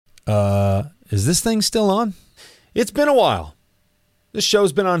Is this thing still on? It's been a while. This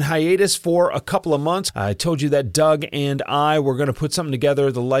show's been on hiatus for a couple of months. I told you that Doug and I were going to put something together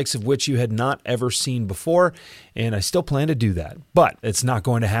the likes of which you had not ever seen before, and I still plan to do that. But it's not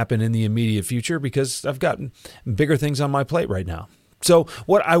going to happen in the immediate future because I've got bigger things on my plate right now. So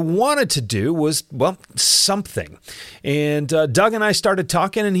what I wanted to do was, something. And Doug and I started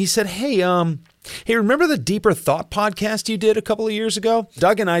talking, and he said, hey, remember the Deeper Thought podcast you did a couple of years ago?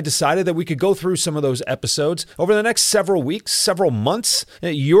 Doug and I decided that we could go through some of those episodes. Over the next several weeks, several months,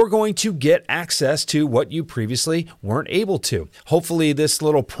 you're going to get access to what you previously weren't able to. Hopefully, this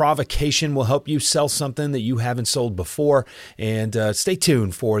little provocation will help you sell something that you haven't sold before. And stay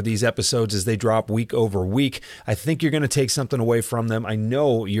tuned for these episodes as they drop week over week. I think you're going to take something away from them. I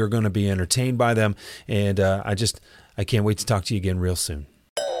know you're going to be entertained by them. And I can't wait to talk to you again real soon.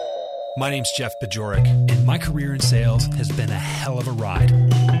 My name's Jeff Bajorek, and my career in sales has been a hell of a ride.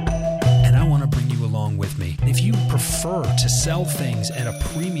 And I want to bring you along with me. If you prefer to sell things at a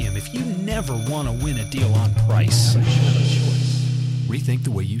premium, if you never want to win a deal on price, rethink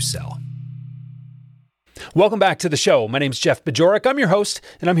the way you sell. Welcome back to the show. My name's Jeff Bajorek. I'm your host,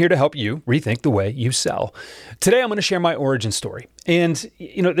 and I'm here to help you rethink the way you sell. Today, I'm going to share my origin story. And,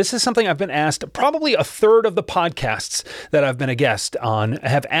 this is something I've been asked. Probably a third of the podcasts that I've been a guest on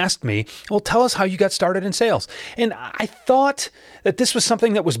have asked me, well, tell us how you got started in sales. And I thought that this was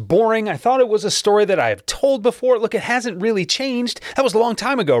something that was boring. I thought it was a story that I have told before. Look, it hasn't really changed. That was a long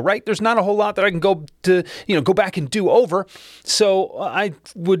time ago, right? There's not a whole lot that I can go back and do over. So I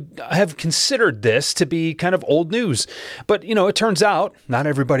would have considered this to be kind of old news. But, it turns out not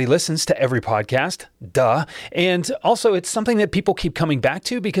everybody listens to every podcast. Duh. And also, it's something that people keep coming back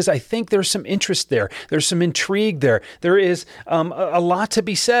to because I think there's some interest there. There's some intrigue there. There is a lot to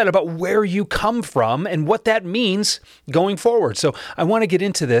be said about where you come from and what that means going forward. So I want to get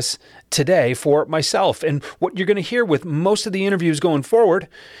into this today for myself. And what you're going to hear with most of the interviews going forward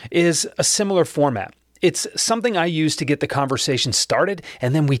is a similar format. It's something I use to get the conversation started,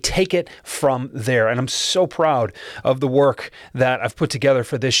 and then we take it from there. And I'm so proud of the work that I've put together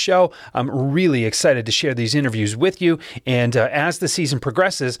for this show. I'm really excited to share these interviews with you. And as the season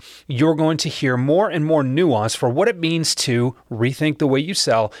progresses, you're going to hear more and more nuance for what it means to rethink the way you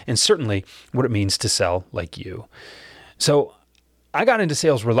sell, and certainly what it means to sell like you. So I got into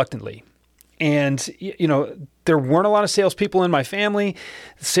sales reluctantly. And, there weren't a lot of salespeople in my family.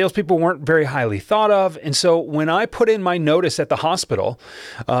 Salespeople weren't very highly thought of. And so when I put in my notice at the hospital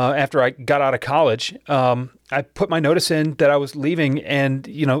after I got out of college, I put my notice in that I was leaving. And,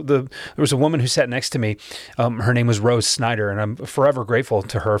 there was a woman who sat next to me. Her name was Rose Snyder. And I'm forever grateful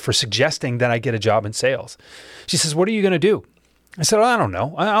to her for suggesting that I get a job in sales. She says, "What are you going to do?" I said, "I don't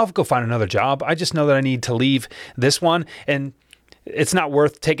know. I'll go find another job. I just know that I need to leave this one. And it's not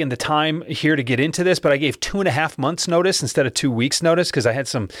worth taking the time here to get into this, but I gave 2.5 months notice instead of 2 weeks notice because I had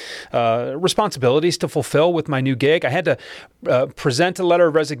some responsibilities to fulfill with my new gig. I had to present a letter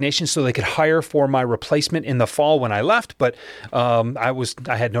of resignation so they could hire for my replacement in the fall when I left, but I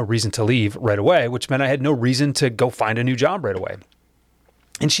had no reason to leave right away, which meant I had no reason to go find a new job right away.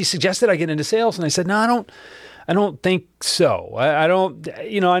 And she suggested I get into sales, and I said, "No, I don't think so. I don't,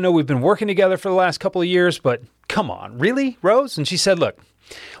 I know we've been working together for the last couple of years, but come on, really, Rose?" And she said, "Look,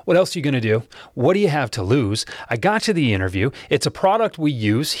 what else are you going to do? What do you have to lose? I got you the interview. It's a product we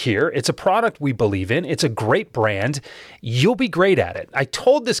use here. It's a product we believe in. It's a great brand. You'll be great at it. I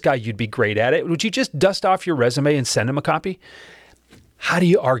told this guy you'd be great at it. Would you just dust off your resume and send him a copy?" How do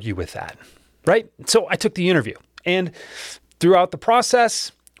you argue with that, right? So I took the interview, and throughout the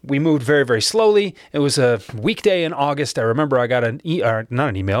process, we moved very, very slowly. It was a weekday in August. I remember I got not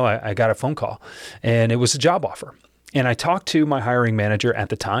an email, I got a phone call, and it was a job offer. And I talked to my hiring manager at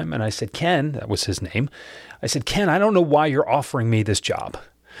the time, and I said, "Ken," that was his name. I said, "Ken, I don't know why you're offering me this job."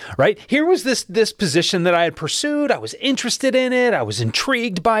 Right? Here was this position that I had pursued. I was interested in it. I was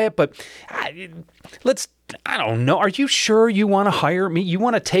intrigued by it, but I don't know. Are you sure you want to hire me? You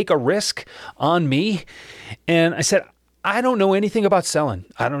want to take a risk on me? And I said, "I don't know anything about selling.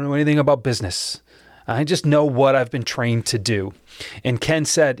 I don't know anything about business. I just know what I've been trained to do." And Ken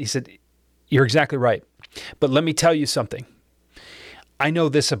said, "You're exactly right. But let me tell you something. I know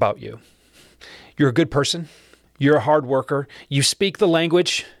this about you. You're a good person. You're a hard worker. You speak the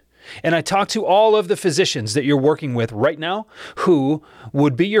language. And I talked to all of the physicians that you're working with right now who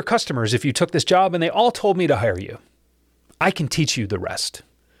would be your customers if you took this job, and they all told me to hire you. I can teach you the rest."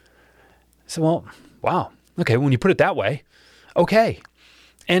 I said, "Well, wow. Okay, when you put it that way, okay."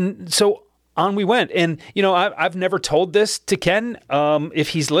 And so on we went. And, I've never told this to Ken. If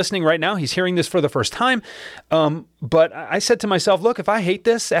he's listening right now, he's hearing this for the first time. But I said to myself, look, if I hate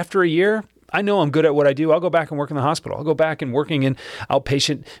this after a year, I know I'm good at what I do. I'll go back and work in the hospital. I'll go back and working in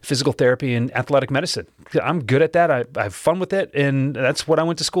outpatient physical therapy and athletic medicine. I'm good at that. I have fun with it. And that's what I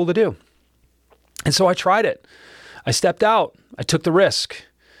went to school to do. And so I tried it. I stepped out. I took the risk.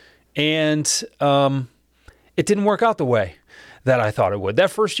 And it didn't work out the way that I thought it would. That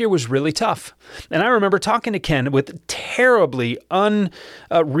first year was really tough. And I remember talking to Ken with terribly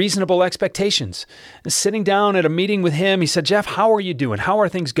unreasonable expectations. And sitting down at a meeting with him, he said, Jeff, how are you doing? How are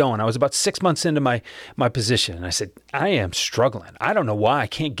things going? I was about 6 months into my position. And I said, I am struggling. I don't know why I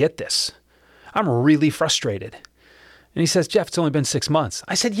can't get this. I'm really frustrated. And he says, Jeff, it's only been 6 months.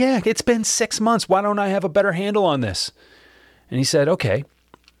 I said, yeah, it's been 6 months. Why don't I have a better handle on this? And he said, okay,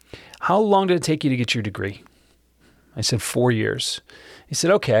 how long did it take you to get your degree? I said, 4 years. He said,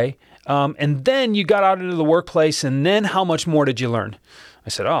 okay. And then you got out into the workplace, and then how much more did you learn? I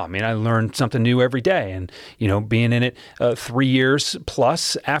said, I learned something new every day. And, being in it 3 years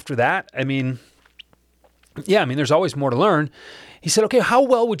plus after that, there's always more to learn. He said, okay, how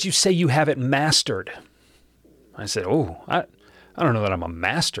well would you say you have it mastered? I said, I don't know that I'm a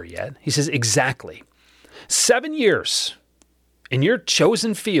master yet. He says, exactly. 7 years. In your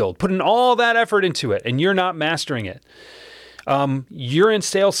chosen field, putting all that effort into it, and you're not mastering it. You're in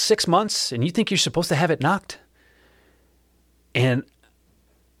sales 6 months, and you think you're supposed to have it knocked. And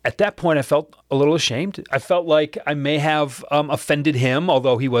at that point, I felt a little ashamed. I felt like I may have offended him,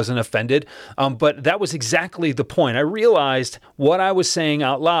 although he wasn't offended. But that was exactly the point. I realized what I was saying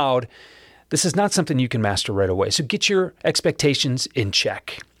out loud, this is not something you can master right away. So get your expectations in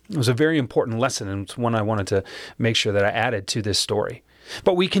check. It was a very important lesson, and it's one I wanted to make sure that I added to this story.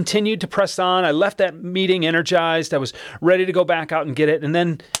 But we continued to press on. I left that meeting energized. I was ready to go back out and get it, and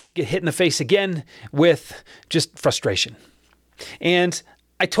then get hit in the face again with just frustration. And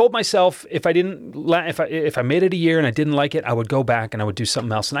I told myself if I made it a year and I didn't like it, I would go back and I would do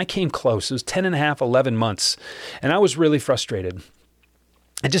something else. And I came close. It was 10 and a half, 11 months, and I was really frustrated.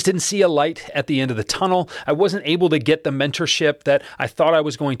 I just didn't see a light at the end of the tunnel. I wasn't able to get the mentorship that I thought I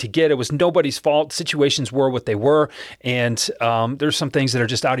was going to get. It was nobody's fault. Situations were what they were. And there's some things that are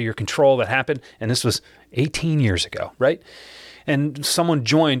just out of your control that happened. And this was 18 years ago, right? And someone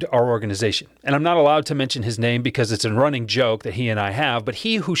joined our organization. And I'm not allowed to mention his name because it's a running joke that he and I have. But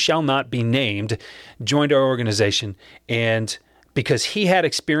he who shall not be named joined our organization. And because he had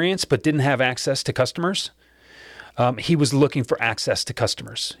experience but didn't have access to customers, he was looking for access to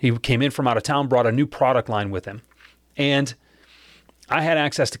customers. He came in from out of town, brought a new product line with him. And I had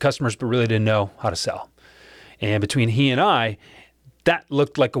access to customers, but really didn't know how to sell. And between he and I, that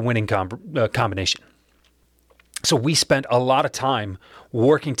looked like a winning combination. So we spent a lot of time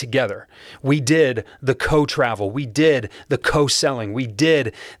working together. We did the co-travel. We did the co-selling. We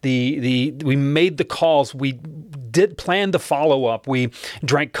did we made the calls. We did plan the follow-up. We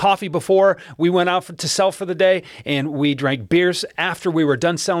drank coffee before we went out to sell for the day, and we drank beers after we were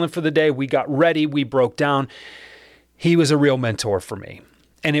done selling for the day. We got ready. We broke down. He was a real mentor for me.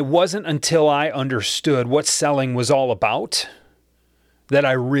 And it wasn't until I understood what selling was all about that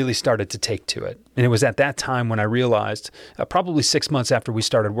I really started to take to it. And it was at that time when I realized, probably 6 months after we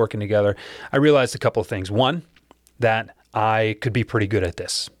started working together, I realized a couple of things. One, that I could be pretty good at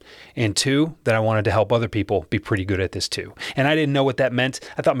this. And two, that I wanted to help other people be pretty good at this too. And I didn't know what that meant.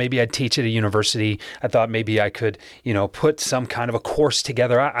 I thought maybe I'd teach at a university. I thought maybe I could, put some kind of a course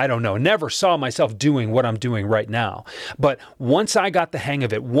together. I don't know. Never saw myself doing what I'm doing right now. But once I got the hang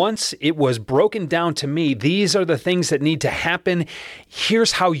of it, once it was broken down to me, these are the things that need to happen.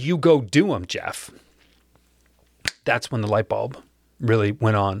 Here's how you go do them, Jeff. That's when the light bulb really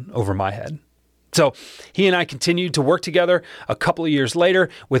went on over my head. So he and I continued to work together. A couple of years later,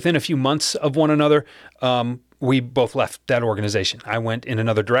 within a few months of one another, we both left that organization. I went in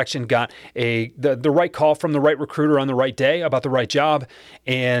another direction, got the right call from the right recruiter on the right day about the right job,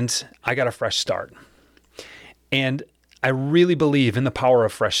 and I got a fresh start. And I really believe in the power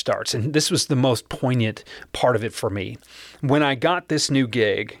of fresh starts. And this was the most poignant part of it for me. When I got this new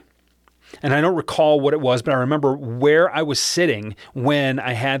gig, and I don't recall what it was, but I remember where I was sitting when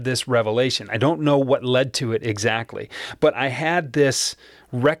I had this revelation. I don't know what led to it exactly, but I had this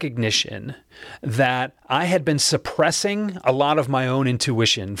recognition that I had been suppressing a lot of my own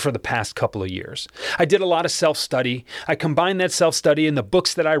intuition for the past couple of years. I did a lot of self-study. I combined that self-study in the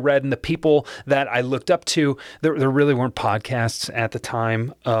books that I read and the people that I looked up to. There really weren't podcasts at the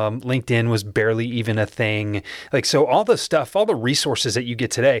time. LinkedIn was barely even a thing. So all the stuff, all the resources that you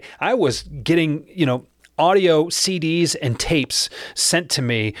get today, I was getting, audio CDs and tapes sent to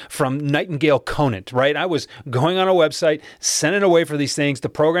me from Nightingale Conant, right? I was going on a website, sending away for these things. The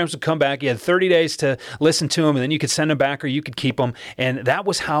programs would come back. You had 30 days to listen to them, and then you could send them back or you could keep them. And that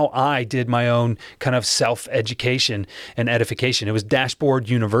was how I did my own kind of self-education and edification. It was Dashboard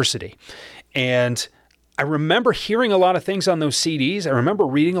University. And I remember hearing a lot of things on those CDs. I remember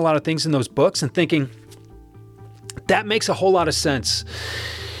reading a lot of things in those books and thinking, that makes a whole lot of sense.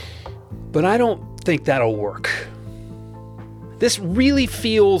 But I don't think that'll work. This really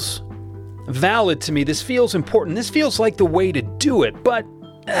feels valid to me. This feels important. This feels like the way to do it, but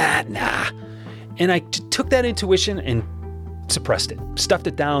nah. And I took that intuition and suppressed it, stuffed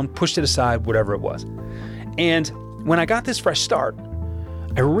it down, pushed it aside, whatever it was. And when I got this fresh start,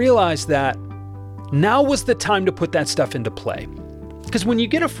 I realized that now was the time to put that stuff into play. Because when you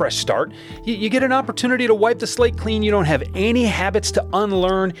get a fresh start, you get an opportunity to wipe the slate clean. You don't have any habits to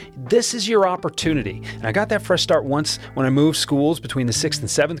unlearn. This is your opportunity. And I got that fresh start once when I moved schools between the 6th and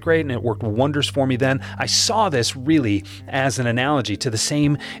 7th grade, and it worked wonders for me then. I saw this really as an analogy to the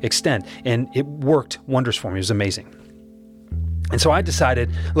same extent, and it worked wonders for me. It was amazing. And so I decided,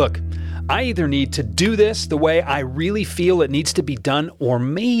 look, I either need to do this the way I really feel it needs to be done, or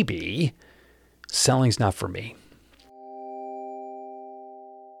maybe selling's not for me.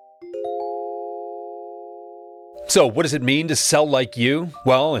 So what does it mean to sell like you?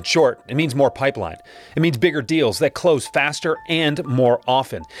 Well, in short, it means more pipeline. It means bigger deals that close faster and more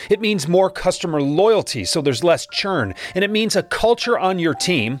often. It means more customer loyalty, so there's less churn. And it means a culture on your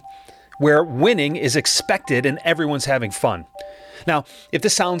team where winning is expected and everyone's having fun. Now, if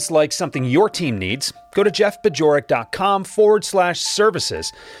this sounds like something your team needs, go to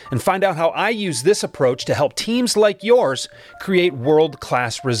jeffbajorek.com/services and find out how I use this approach to help teams like yours create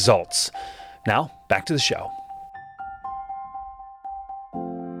world-class results. Now, back to the show.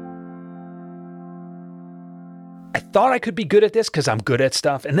 I thought I could be good at this because I'm good at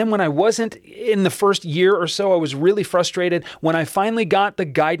stuff. And then when I wasn't in the first year or so, I was really frustrated. When I finally got the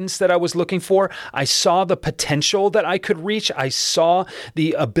guidance that I was looking for, I saw the potential that I could reach. I saw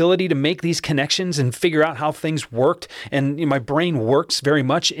the ability to make these connections and figure out how things worked. And my brain works very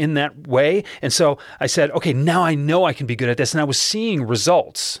much in that way. And so I said, okay, now I know I can be good at this. And I was seeing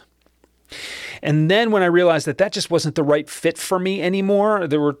results. And then when I realized that that just wasn't the right fit for me anymore,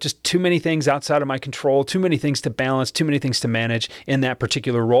 there were just too many things outside of my control, too many things to balance, too many things to manage in that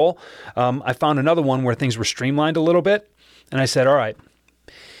particular role. I found another one where things were streamlined a little bit. And I said, all right,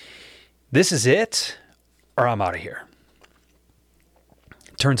 this is it, or I'm out of here.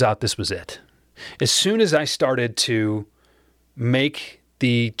 Turns out this was it. As soon as I started to make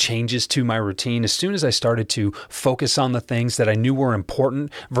the changes to my routine, as soon as I started to focus on the things that I knew were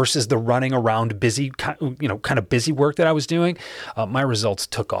important versus the running around busy, kind of busy work that I was doing, my results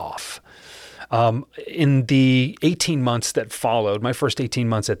took off. In the 18 months that followed, my first 18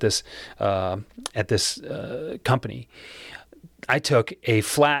 months at this company, I took a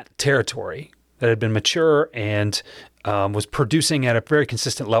flat territory that had been mature and was producing at a very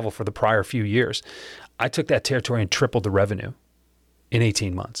consistent level for the prior few years. I took that territory and tripled the revenue in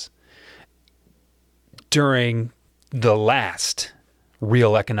 18 months. During the last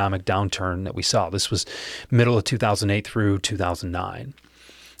real economic downturn that we saw, this was middle of 2008 through 2009.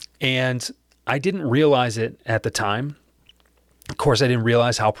 And I didn't realize it at the time. Of course, I didn't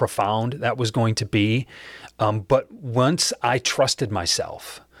realize how profound that was going to be. But once I trusted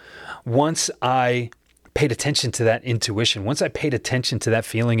myself, once I paid attention to that intuition, once I paid attention to that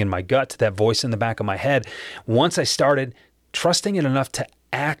feeling in my gut, to that voice in the back of my head, once I started trusting it enough to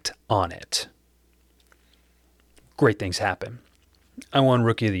act on it, great things happen. I won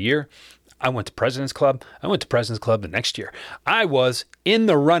Rookie of the Year. I went to President's Club. I went to President's Club the next year. I was in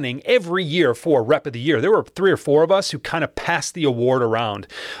the running every year for Rep of the Year. There were 3 or 4 of us who kind of passed the award around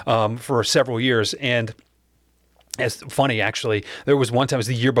for several years. And it's funny, actually, there was one time, it was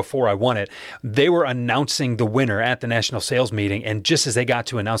the year before I won it, they were announcing the winner at the national sales meeting. And just as they got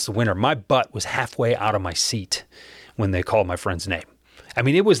to announce the winner, my butt was halfway out of my seat when they called my friend's name. I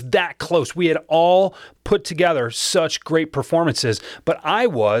mean, it was that close. We had all put together such great performances, but I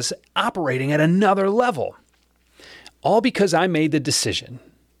was operating at another level. All because I made the decision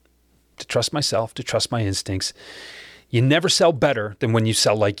to trust myself, to trust my instincts. You never sell better than when you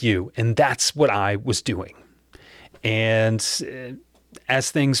sell like you. And that's what I was doing. And as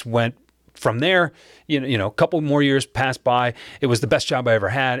things went From there, a couple more years passed by. It was the best job I ever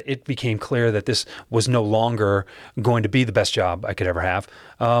had. It became clear that this was no longer going to be the best job I could ever have.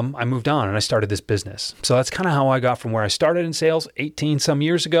 I moved on and I started this business. So that's kind of how I got from where I started in sales 18 some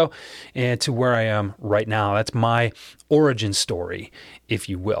years ago and to where I am right now. That's my origin story, if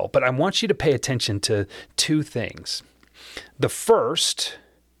you will. But I want you to pay attention to two things. The first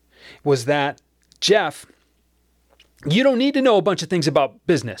was that, Jeff, you don't need to know a bunch of things about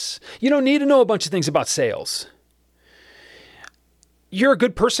business. You don't need to know a bunch of things about sales. You're a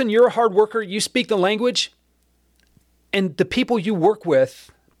good person. You're a hard worker. You speak the language. And the people you work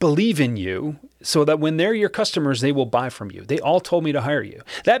with believe in you so that when they're your customers, they will buy from you. They all told me to hire you.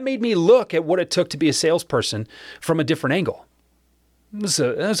 That made me look at what it took to be a salesperson from a different angle.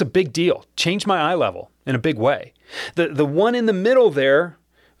 That was a big deal. Changed my eye level in a big way. The one in the middle there,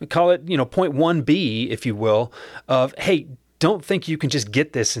 we call it, point 1B, if you will, of, hey, don't think you can just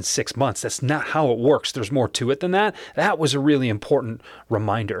get this in 6 months. That's not how it works. There's more to it than that. That was a really important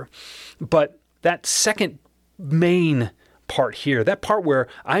reminder. But that second main part here, that part where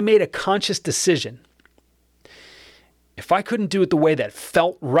I made a conscious decision, if I couldn't do it the way that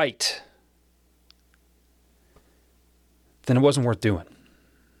felt right, then it wasn't worth doing.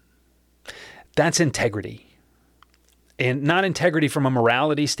 That's integrity. And not integrity from a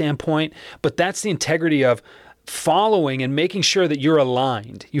morality standpoint, but that's the integrity of following and making sure that you're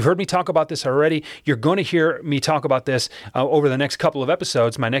aligned. You've heard me talk about this already. You're going to hear me talk about this over the next couple of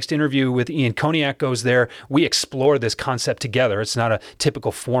episodes. My next interview with Ian Koniak goes there. We explore this concept together. It's not a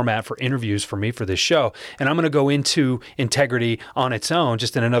typical format for interviews for me for this show. And I'm going to go into integrity on its own,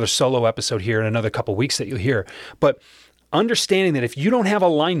 just in another solo episode here in another couple of weeks that you'll hear. But understanding that if you don't have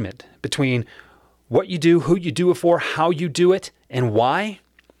alignment between what you do, who you do it for, how you do it, and why,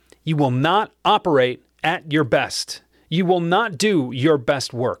 you will not operate at your best. You will not do your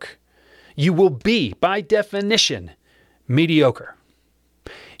best work. You will be, by definition, mediocre.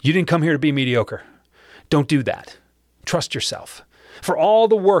 You didn't come here to be mediocre. Don't do that. Trust yourself. For all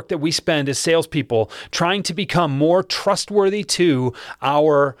the work that we spend as salespeople trying to become more trustworthy to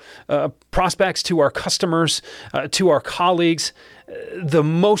our prospects, to our customers, to our colleagues, the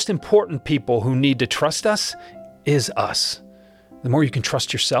most important people who need to trust us is us. The more you can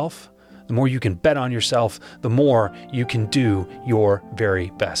trust yourself, the more you can bet on yourself, the more you can do your very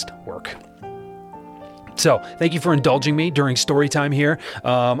best work. So thank you for indulging me during story time here.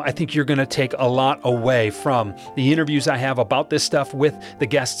 I think you're going to take a lot away from the interviews I have about this stuff with the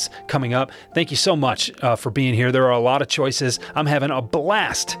guests coming up. Thank you so much for being here. There are a lot of choices. I'm having a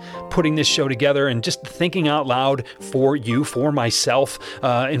blast putting this show together and just thinking out loud for you, for myself,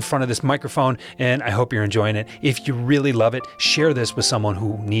 in front of this microphone. And I hope you're enjoying it. If you really love it, share this with someone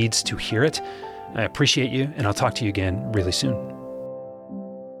who needs to hear it. I appreciate you, and I'll talk to you again really soon.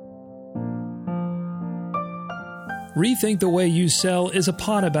 Rethink the Way You Sell is a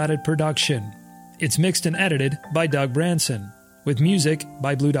Pod About It production. It's mixed and edited by Doug Branson, with music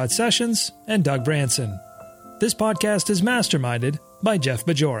by Blue Dot Sessions and Doug Branson. This podcast is masterminded by Jeff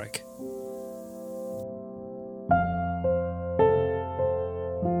Bajorek.